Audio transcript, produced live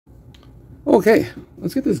Okay,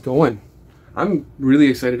 let's get this going. I'm really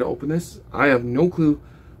excited to open this. I have no clue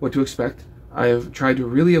what to expect. I have tried to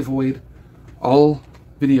really avoid all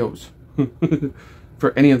videos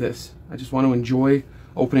for any of this. I just want to enjoy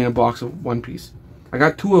opening a box of One Piece. I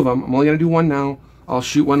got 2 of them. I'm only going to do one now. I'll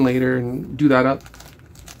shoot one later and do that up.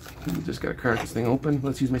 Just got to crack this thing open.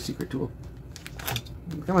 Let's use my secret tool.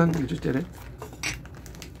 Come on, you just did it.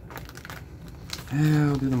 Yeah,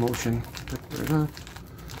 I'll do the motion.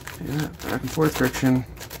 Yeah, back and forth friction.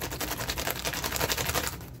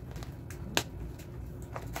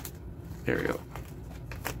 There we go.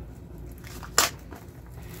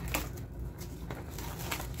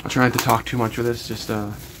 I'll try not to talk too much with this. Just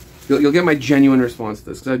you'll get my genuine response to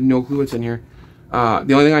this because I have no clue what's in here.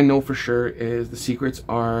 The only thing I know for sure is the secrets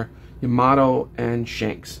are Yamato and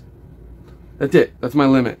Shanks. That's it. That's my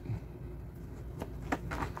limit.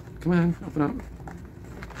 Come on, open up.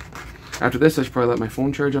 After this, I should probably let my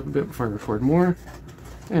phone charge up a bit before I record more.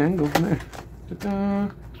 And go from there. Ta-da.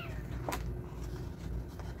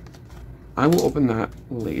 I will open that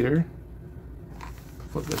later.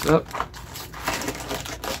 Flip this up.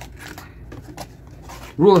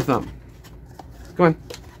 Rule of thumb. Come on.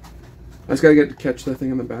 I just gotta catch that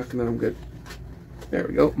thing on the back and then I'm good. There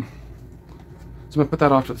we go. So I'm gonna put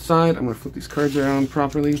that off to the side. I'm gonna flip these cards around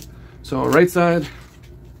properly. So right side,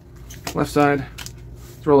 left side.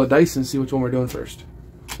 Let's roll a dice and see which one we're doing first.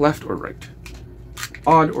 Left or right?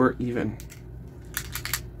 Odd or even?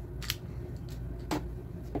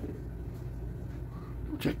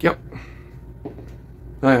 Check, yep.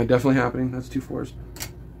 Oh yeah, definitely happening. That's 2 4s.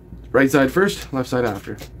 Right side first, left side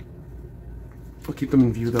after. I'll keep them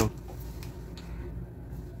in view though.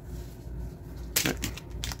 Okay.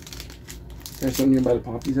 There's something nearby to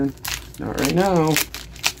pop these in. Not right now.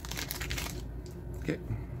 Okay.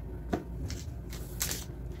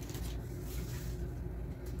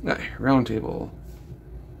 Okay, round table.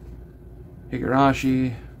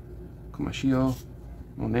 Higurashi, Kumashio,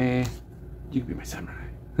 Monet. You can be my samurai.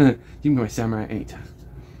 You can be my samurai anytime.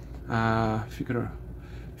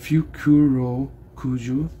 Fukuro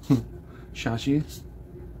Kuju, Shashi,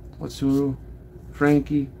 Watsuru,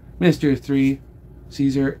 Frankie, Minister 3,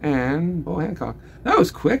 Caesar, and Bo Hancock. That was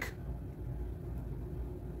quick.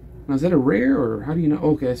 Now, is that a rare or how do you know?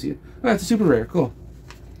 Okay, I see it. Oh, that's a super rare. Cool.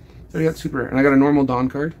 So I got super rare. And I got a normal Dawn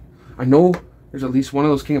card. I know there's at least one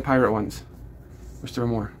of those King of Pirate ones. Wish there were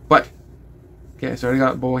more. But, okay, so I already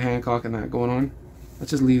got Bo Hancock and that going on. Let's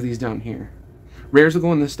just leave these down here. Rares will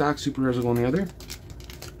go in this stack, super rares will go in the other.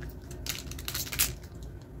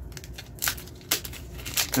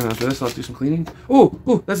 And after this, I'll do some cleaning.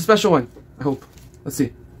 Oh, that's a special one. I hope. Let's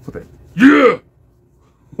see. Flip it. Yeah!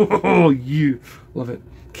 Oh, yeah. Love it.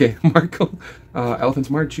 Okay, Marco. Elephant's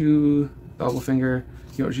Marchu. Doublefinger.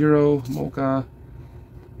 Yojiro. Mocha.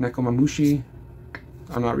 Nekomamushi.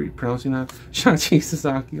 I'm not pronouncing that. Shachi,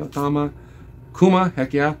 Sasaki, Otama. Kuma,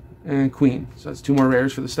 heck yeah. And Queen. So that's 2 more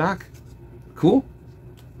rares for the stack. Cool.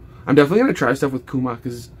 I'm definitely going to try stuff with Kuma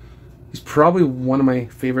because he's probably one of my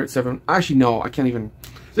favorite 7. Actually, no, I can't even.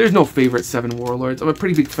 There's no favorite 7 warlords. I'm a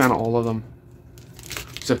pretty big fan of all of them.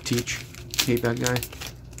 Except Teach. Hate that guy.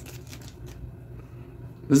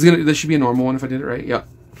 This should be a normal one if I did it right. Yeah.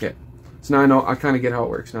 Okay. So now I know. I kind of get how it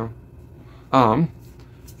works now.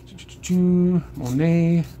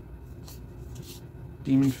 Monet.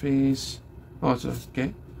 Demon Face. Oh, it's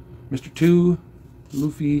okay. Mr. 2,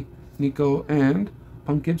 Luffy, Nico, and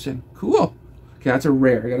Punk Gibson. Cool. Okay, that's a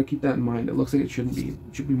rare. I gotta keep that in mind. It looks like it shouldn't be.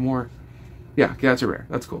 It should be more. Yeah, okay, that's a rare.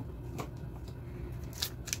 That's cool.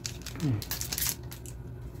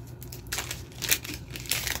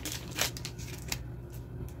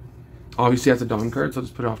 Obviously, that's a Dawn card, so I'll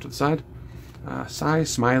just put it off to the side. Sai,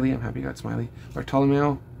 Smiley. I'm happy you got Smiley.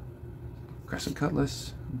 Bartolomeo, Crescent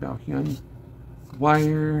Cutlass, Baohyun,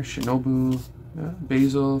 Wire, Shinobu,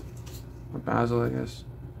 Basil, or Basil, I guess.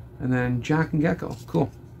 And then Jack and Gecko.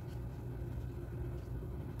 Cool.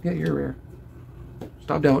 Yeah, you're rare.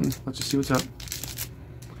 Stop doubting. Let's just see what's up.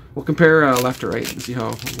 We'll compare left to right and see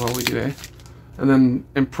how well we do, eh? And then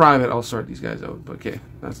in private, I'll sort these guys out. But okay,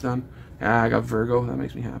 that's done. Yeah, I got Virgo. That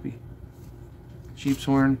makes me happy. Sheep's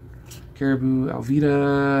Horn, Caribou,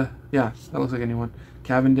 Alvida. Yeah, that looks like a new one.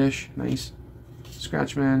 Cavendish. Nice.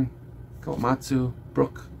 Scratchman. Kawamatsu.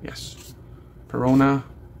 Brook. Yes. Perona.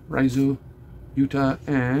 Raizu. Utah.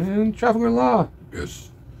 And Trafalgar Law.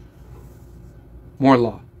 Yes. More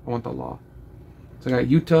law. I want the law. So I got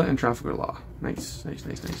Utah and Trafalgar Law. Nice, nice,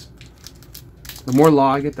 nice, nice. The more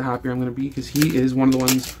law I get, the happier I'm going to be, because he is one of the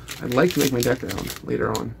ones I'd like to make my deck around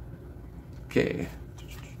later on. Okay.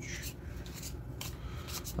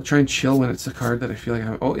 I'll try and chill when it's a card that I feel like I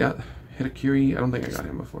have. Oh, yeah. Hitakiri. I don't think I got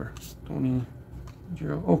him before. Tony.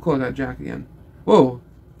 Jiro. Oh, cool. I got Jack again. Whoa.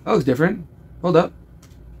 That was different. Hold up.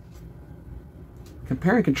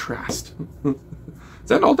 Compare and contrast. Is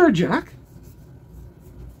that an Altar Jack?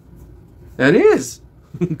 That is.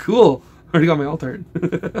 Cool. Already got my Altar.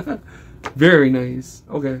 Very nice.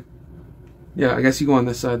 Okay. Yeah, I guess you go on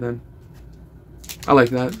this side then. I like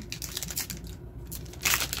that.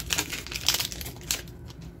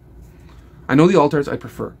 I know the Altars I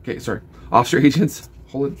prefer. Okay, sorry. Officer Agents.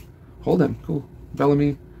 Hold it. Hold them. Cool.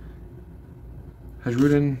 Bellamy.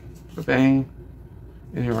 Hajrudin. Bang.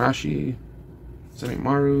 Inuyarashi.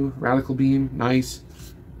 Semimaru. Radical Beam. Nice.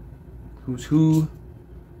 Who's Who.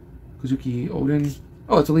 Kuzuki Odin.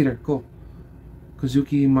 Oh, it's a leader. Cool.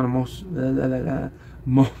 Kuzuki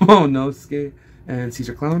Momonosuke and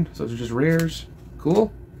Caesar Clown. So those are just rares.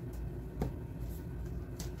 Cool.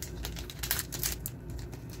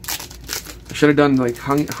 I should have done like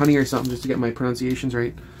honey or something just to get my pronunciations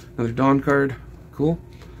right. Another Dawn card. Cool.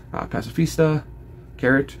 Pacifista.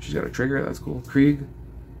 Carrot. She's got a trigger. That's cool. Krieg.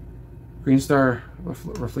 Green Star.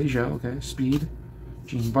 Rafflesia. Okay. Speed.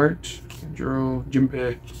 Jean Bart. Juro.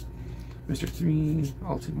 Jinbei. Mr. 3.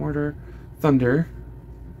 Alti Mortar. Thunder.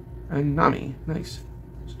 And Nami. Nice.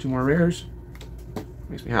 So 2 more rares.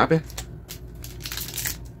 Makes me happy.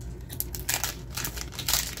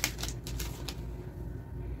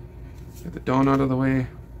 Get the Dawn out of the way.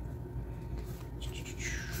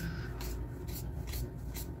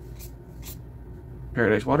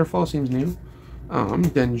 Paradise Waterfall seems new.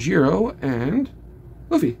 Denjiro and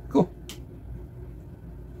Luffy. Cool.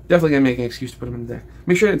 Definitely gonna make an excuse to put him in the deck.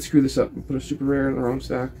 Make sure I didn't screw this up and put a super rare in the wrong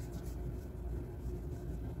stack.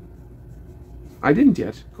 I didn't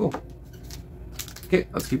yet. Cool. Okay,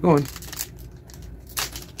 let's keep going.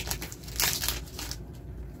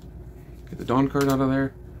 Get the Dawn card out of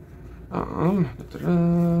there. I'll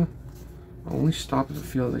only stop if it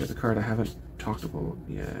feels like it's a card I haven't talked about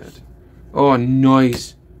yet. Oh,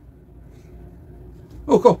 nice.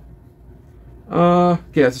 Oh, cool.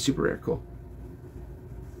 Okay, that's a super rare. Cool.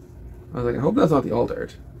 I was like, I hope that's not the alt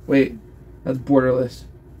art. Wait, that's borderless.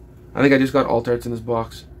 I think I just got alt arts in this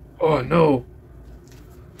box. Oh, no.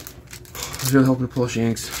 I was really hoping to pull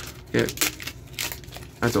Shanks. Okay.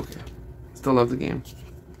 That's okay. Still love the game.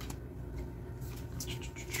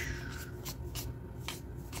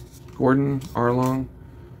 Gordon, Arlong.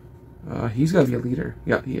 He's got to be a leader.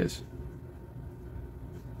 Yeah, he is.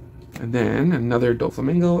 And then another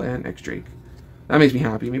Doflamingo and X-Drake. That makes me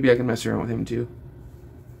happy. Maybe I can mess around with him too.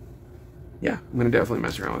 Yeah, I'm going to definitely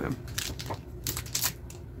mess around with him.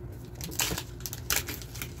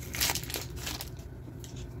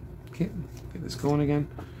 Okay, get this going again.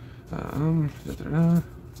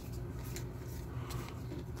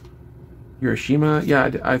 Hiroshima. Yeah,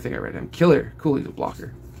 I think I read him. Killer. Cool, he's a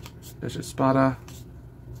blocker. There's a Spada.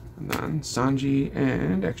 And then Sanji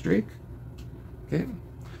and X-Drake. Okay.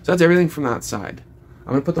 So that's everything from that side. I'm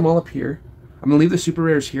going to put them all up here. I'm going to leave the super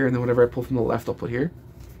rares here, and then whatever I pull from the left, I'll put here.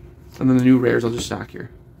 And then the new rares, I'll just stack here.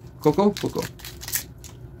 Coco? Coco. Let's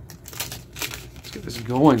get this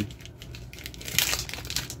going.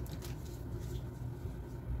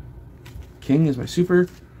 King is my super.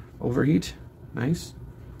 Overheat. Nice.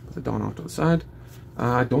 Put the Dawn off to the side.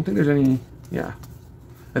 I don't think there's any... Yeah.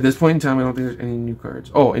 At this point in time, I don't think there's any new cards.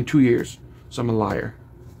 Oh, in 2 years. So I'm a liar.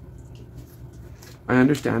 I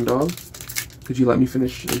understand, dog. Could you let me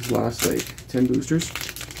finish these last, like, 10 boosters?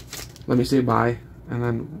 Let me say bye, and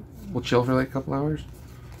then we'll chill for, like, a couple hours.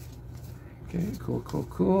 Okay, cool, cool,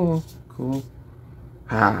 cool, cool.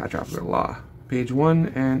 Ah, I dropped a law. Page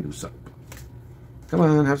 1 and Usopp. Come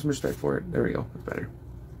on, have some respect for it. There we go. That's better.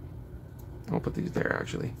 I'll put these there,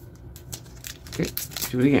 actually. Okay, let's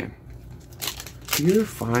do it again. You're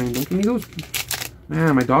fine. Don't give me those...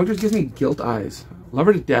 Man, my dog just gives me guilt eyes. Love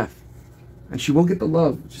her to death. And she won't get the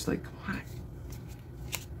love. Just like, come on.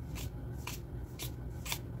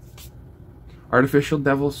 Artificial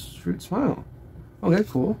Devil's Fruit Smile. Okay,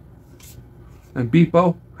 cool. And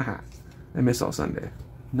Beepo. Haha. I miss all Sunday.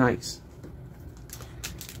 Nice.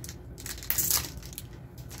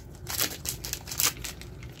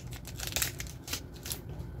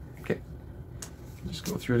 Okay. Just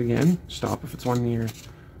go through it again. Stop if it's 1 year.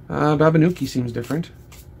 Babanuki seems different.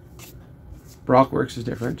 Brockworks is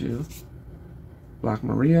different too. Black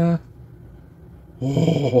Maria.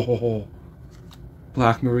 Oh,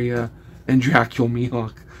 Black Maria and Dracula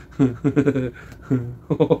Mihawk.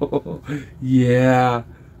 Oh, yeah.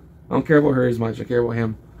 I don't care about her as much. I care about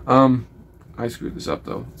him. I screwed this up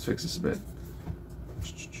though. Let's fix this a bit.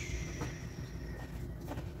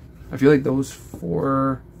 I feel like those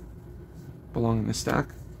 4 belong in this stack.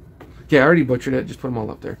 Okay, I already butchered it. Just put them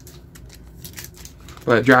all up there.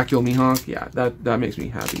 But Dracula Mihawk, yeah, that makes me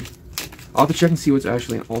happy. I'll have to check and see what's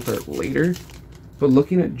actually an alt art later. But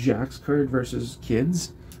looking at Jack's card versus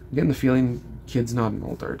Kid's, I'm getting the feeling Kid's not an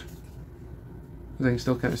alt art. Because I can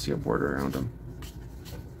still kind of see a border around him.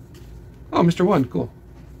 Oh, Mr. 1, cool.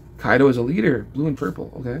 Kaido is a leader, blue and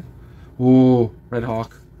purple, okay. Whoa, Red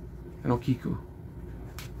Hawk and Okiku.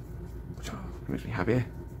 That makes me happy.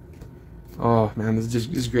 Oh man, this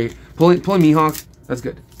is great. Pulling Mihawk, that's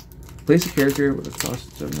good. Place a character with a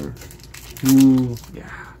cost 7 or... Ooh, yeah.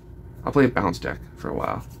 I'll play a bounce deck for a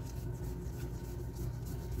while.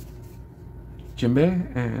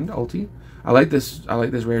 Jinbei and Ulti. I like this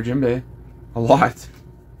rare Jinbei a lot.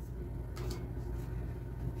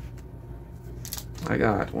 I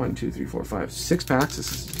got 1, 2, 3, 4, 5, 6 packs.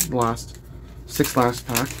 This is the last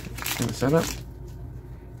pack in the setup.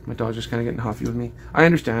 My dog's just kind of getting huffy with me. I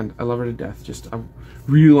understand. I love her to death. Just, I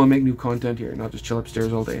really want to make new content here, not just chill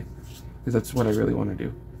upstairs all day. Because that's what I really want to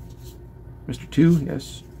do. Mr. 2,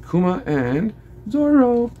 yes. Kuma and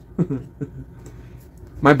Zoro.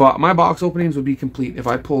 My box openings would be complete if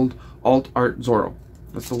I pulled Alt Art Zoro.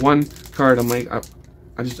 That's the one card I'm like,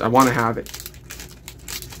 I want to have it.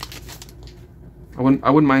 I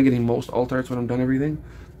wouldn't mind getting most Alt Arts when I'm done everything,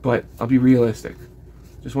 but I'll be realistic.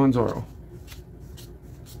 Just one Zoro.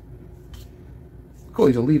 Cool,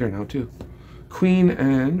 he's a leader now too. Queen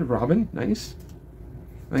and Robin, nice.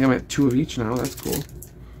 I think I'm at 2 of each now, that's cool.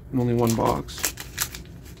 And only 1 box.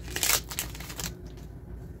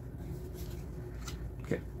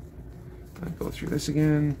 Okay. I'll go through this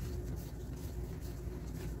again.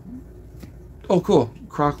 Oh, cool.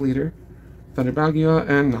 Croc leader. Thunder Baguia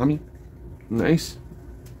and Nami. Nice.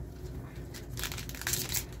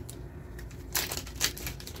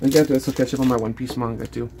 I got this, I'll catch up on my One Piece manga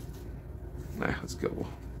too. Let's go.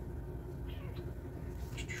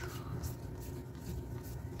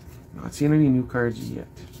 Not seeing any new cards yet.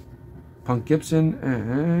 Punk Gibson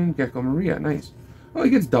and Gecko Maria. Nice. Oh, he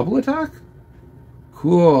gets double attack?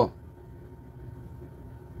 Cool.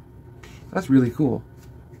 That's really cool.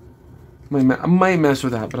 I might mess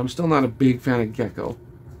with that, but I'm still not a big fan of Gecko.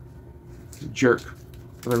 He's a jerk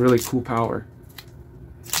with a really cool power.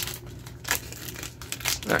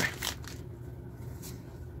 There.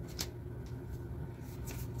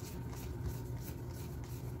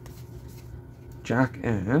 Jack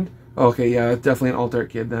and... Okay, yeah, definitely an alt art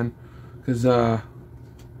kid then. Because, yeah.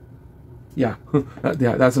 Yeah,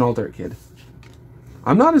 that's an alt art kid.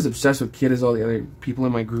 I'm not as obsessed with Kid as all the other people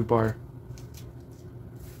in my group are.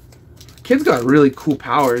 Kid's got really cool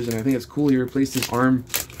powers, and I think it's cool he replaced his arm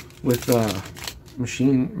with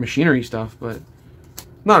machinery stuff, but I'm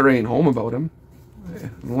not writing home about him.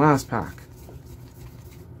 The last pack.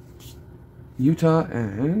 Utah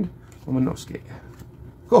and Omanosuke.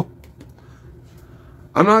 Cool.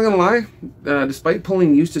 I'm not gonna lie, despite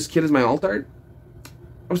pulling Eustace Kid as my alt art,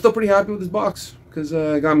 I'm still pretty happy with this box. Because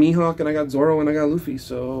I got Mihawk and I got Zoro and I got Luffy,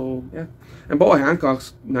 so yeah. And Boa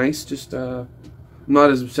Hancock's nice, just I'm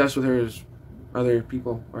not as obsessed with her as other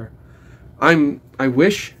people are. I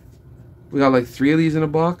wish we got like 3 of these in a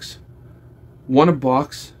box. 1 a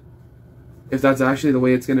box, if that's actually the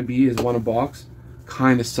way it's gonna be, is 1 a box.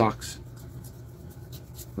 Kinda sucks.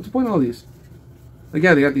 What's the point of all these? Like,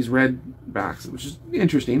 yeah, they got these red backs, which is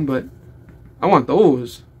interesting, but I want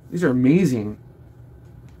those. These are amazing.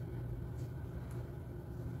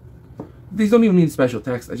 These don't even need special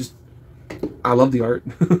text. I love the art.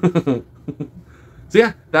 So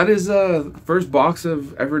yeah, that is the first box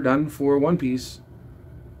I've ever done for One Piece.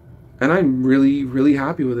 And I'm really, really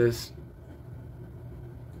happy with this.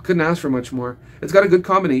 Couldn't ask for much more. It's got a good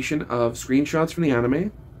combination of screenshots from the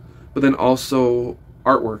anime, but then also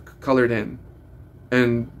artwork colored in.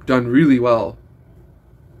 And done really well.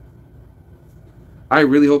 I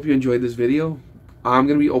really hope you enjoyed this video. I'm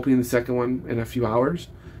going to be opening the second one in a few hours.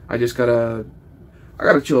 I gotta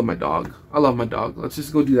chill with my dog. I love my dog. Let's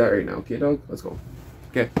just go do that right now. Okay, dog? Let's go.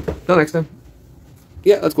 Okay. Till next time.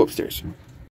 Yeah, let's go upstairs.